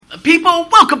People,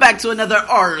 welcome back to another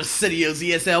Arsenio's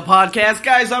ESL podcast.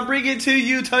 Guys, I'm bringing to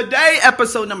you today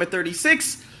episode number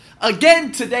 36.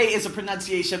 Again, today is a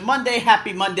pronunciation Monday.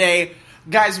 Happy Monday.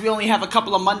 Guys, we only have a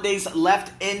couple of Mondays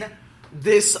left in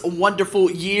this wonderful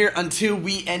year until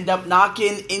we end up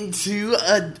knocking into,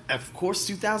 of course,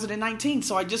 2019.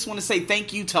 So I just want to say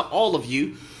thank you to all of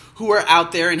you who are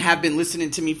out there and have been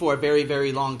listening to me for a very,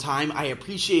 very long time. I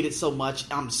appreciate it so much.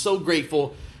 I'm so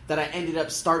grateful that I ended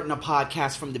up starting a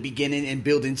podcast from the beginning and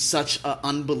building such an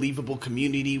unbelievable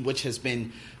community, which has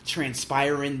been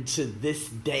transpiring to this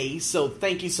day. So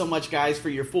thank you so much, guys, for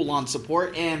your full-on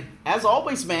support. And as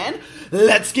always, man,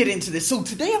 let's get into this. So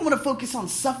today I want to focus on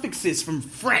suffixes from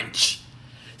French.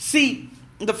 See,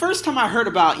 the first time I heard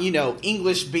about,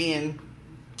 English being,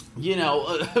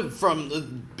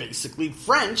 from basically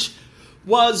French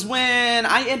was when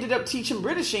I ended up teaching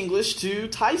British English to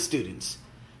Thai students.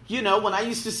 When I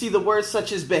used to see the words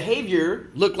such as behavior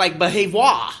look like behavior.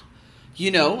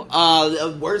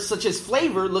 Words such as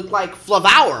flavor look like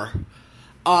flavor.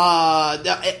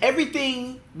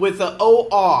 Everything with an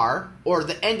O-R or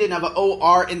the ending of an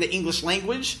O-R in the English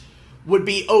language would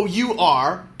be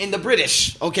O-U-R in the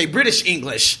British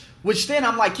English. Which then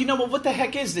I'm like, what the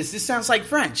heck is this? This sounds like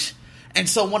French. And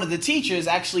so one of the teachers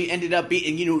actually ended up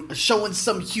being, showing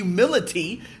some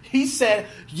humility. He said,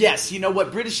 yes,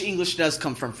 British English does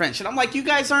come from French. And I'm like, you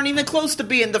guys aren't even close to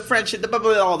being the French and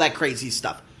all that crazy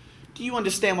stuff. Do you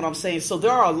understand what I'm saying? So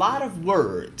there are a lot of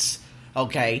words,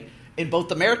 in both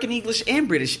American English and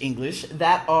British English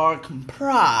that are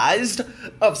comprised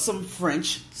of some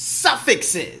French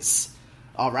suffixes.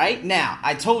 All right? Now,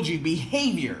 I told you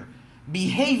behavior,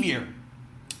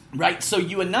 right? So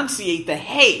you enunciate the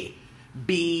hey.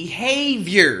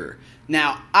 Behavior.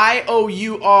 Now,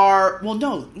 I-O-U-R, well,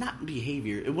 no, not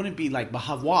behavior. It wouldn't be like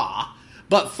behavior,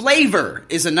 but flavor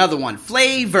is another one.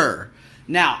 Flavor.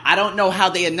 Now, I don't know how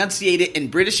they enunciate it in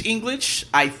British English.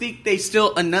 I think they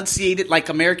still enunciate it like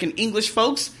American English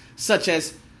folks, such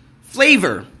as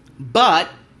flavor. But,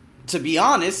 to be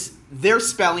honest, their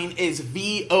spelling is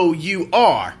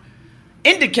V-O-U-R,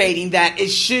 indicating that it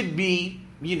should be,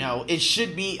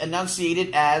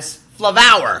 enunciated as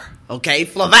flavor.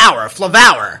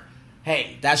 Flavor.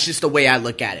 Hey, that's just the way I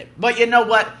look at it. But you know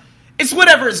what? It's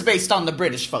whatever is based on the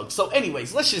British folks. So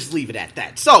anyways, let's just leave it at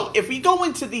that. So if we go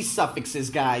into these suffixes,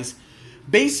 guys,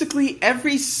 basically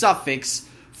every suffix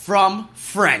from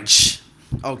French,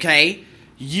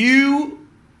 you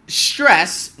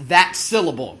stress that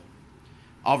syllable.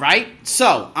 All right?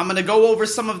 So I'm going to go over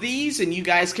some of these and you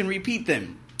guys can repeat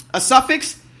them. A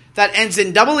suffix that ends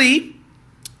in double E,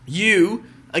 you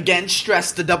again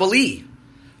stress the double E.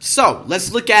 So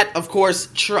let's look at, of course,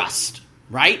 trust,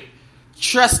 right?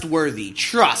 Trustworthy,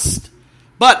 trust.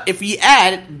 But if we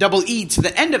add double E to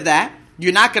the end of that,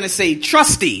 you're not going to say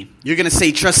trusty. You're going to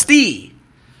say trustee.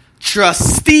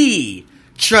 Trustee.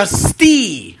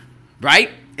 Trustee. Right?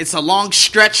 It's a long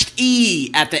stretched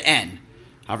E at the end.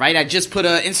 All right? I just put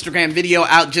an Instagram video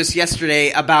out just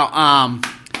yesterday about,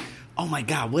 oh my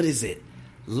God, what is it?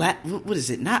 What is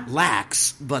it? Not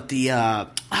lax, but the a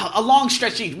long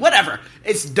stretch E, whatever.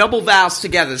 It's double vowels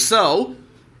together. So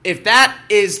if that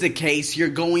is the case, you're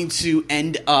going to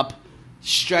end up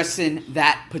stressing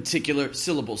that particular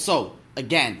syllable. So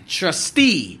again,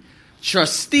 trustee,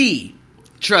 trustee,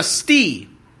 trustee,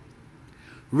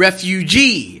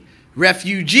 refugee,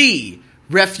 refugee,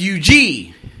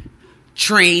 refugee,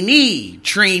 trainee,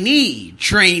 trainee,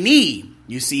 trainee.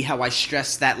 You see how I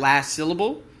stress that last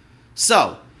syllable?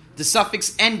 So, the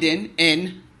suffix ending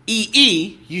in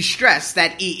EE, you stress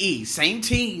that EE. Same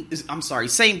thing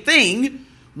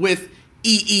with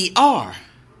EER.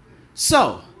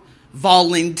 So,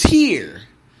 volunteer,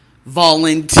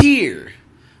 volunteer,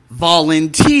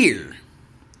 volunteer.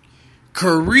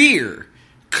 Career,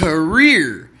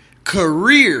 career,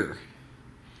 career.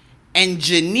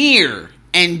 Engineer,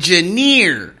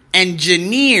 engineer,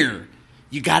 engineer.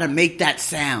 You got to make that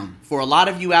sound. For a lot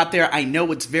of you out there, I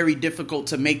know it's very difficult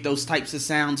to make those types of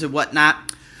sounds and whatnot,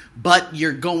 but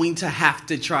you're going to have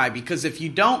to try, because if you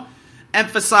don't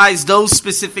emphasize those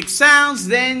specific sounds,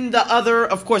 then the other,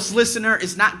 of course, listener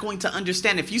is not going to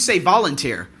understand. If you say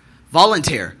volunteer,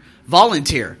 volunteer,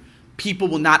 volunteer, people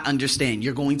will not understand.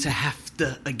 You're going to have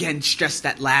to, again, stress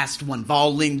that last one.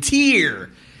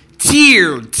 Volunteer.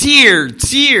 Tear, tear,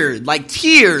 tear, like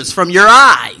tears from your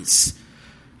eyes.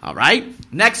 All right,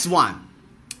 next one.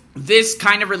 This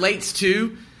kind of relates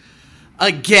to,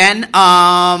 again,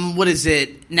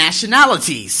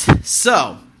 nationalities.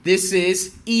 So, this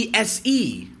is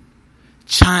ESE,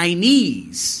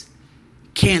 Chinese,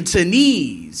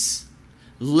 Cantonese,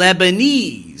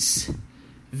 Lebanese,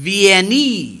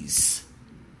 Viennese,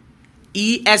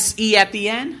 E-S-E at the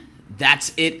end.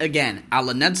 That's it again. I'll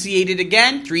enunciate it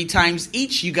again 3 times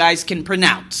each. You guys can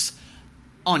pronounce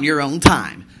on your own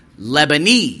time.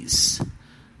 Lebanese,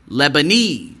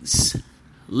 Lebanese,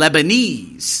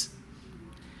 Lebanese.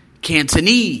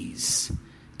 Cantonese,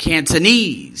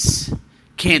 Cantonese,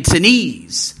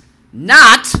 Cantonese.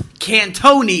 Not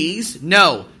Cantonese.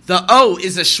 No, the O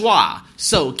is a schwa.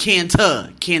 So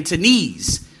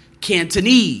Cantonese,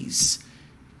 Cantonese,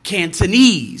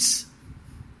 Cantonese.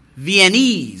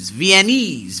 Viennese,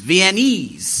 Viennese,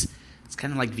 Viennese. It's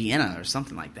kind of like Vienna or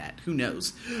something like that. Who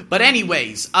knows? But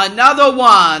anyways, another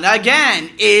one, again,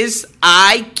 is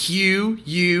I-Q-U-E.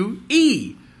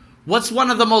 What's one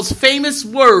of the most famous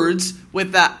words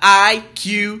with the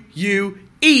I-Q-U-E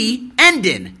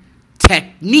ending?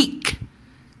 Technique.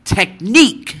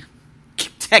 Technique.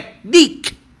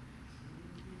 Technique.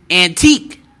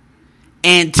 Antique.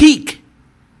 Antique.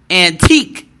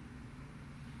 Antique.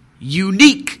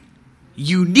 Unique.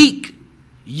 Unique.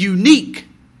 Unique.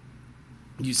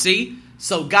 You see?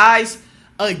 So guys,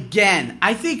 again,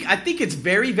 I think it's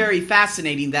very, very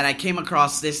fascinating that I came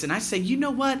across this and I say, you know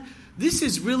what? This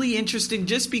is really interesting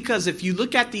just because if you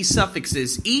look at these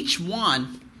suffixes, each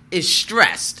one is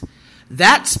stressed.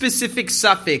 That specific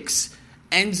suffix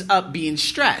ends up being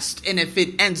stressed. And if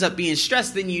it ends up being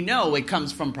stressed, then you know it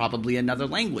comes from probably another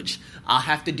language. I'll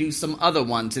have to do some other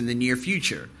ones in the near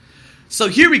future. So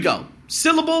here we go.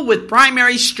 Syllable with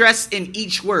primary stress in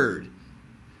each word.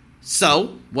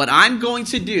 So what I'm going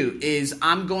to do is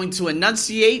I'm going to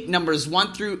enunciate numbers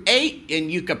 1 through 8,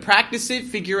 and you could practice it,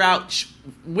 figure out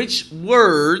which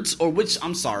words or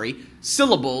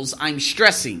syllables I'm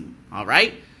stressing. All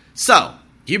right. So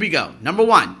here we go. Number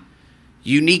 1,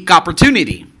 unique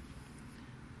opportunity,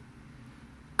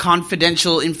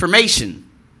 confidential information,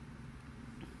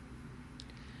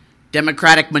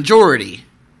 democratic majority,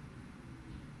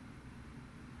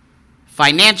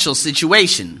 financial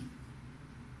situation,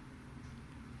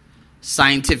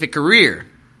 scientific career,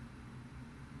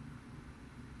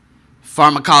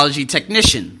 pharmacology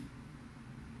technician,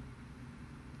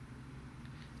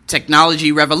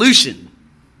 technology revolution,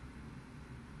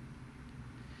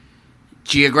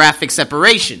 geographic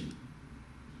separation.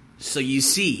 So you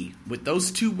see, with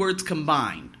those 2 words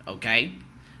combined, okay?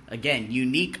 Again,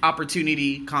 unique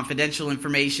opportunity, confidential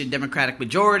information, democratic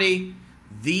majority.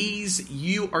 These,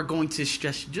 you are going to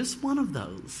stress just one of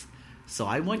those. So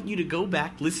I want you to go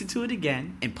back, listen to it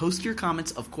again, and post your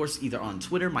comments, of course, either on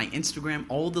Twitter, my Instagram.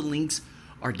 All the links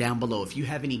are down below. If you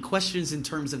have any questions in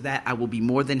terms of that, I will be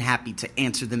more than happy to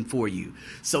answer them for you.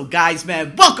 So guys,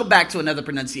 man, welcome back to another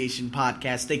pronunciation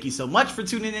podcast. Thank you so much for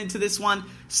tuning into this one.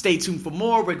 Stay tuned for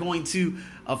more. We're going to,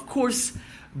 of course,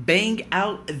 bang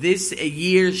out this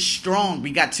year strong.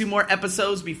 We got 2 more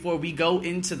episodes before we go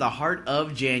into the heart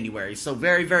of January. So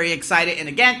very, very excited. And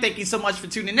again, thank you so much for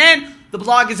tuning in. The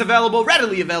blog is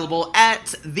readily available at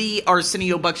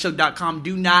thearseniobuckshow.com.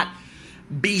 Do not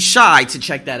be shy to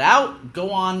check that out.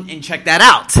 Go on and check that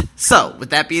out. So with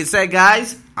that being said,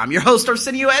 guys, I'm your host,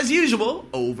 Arsenio, as usual.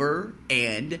 Over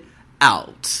and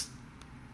out.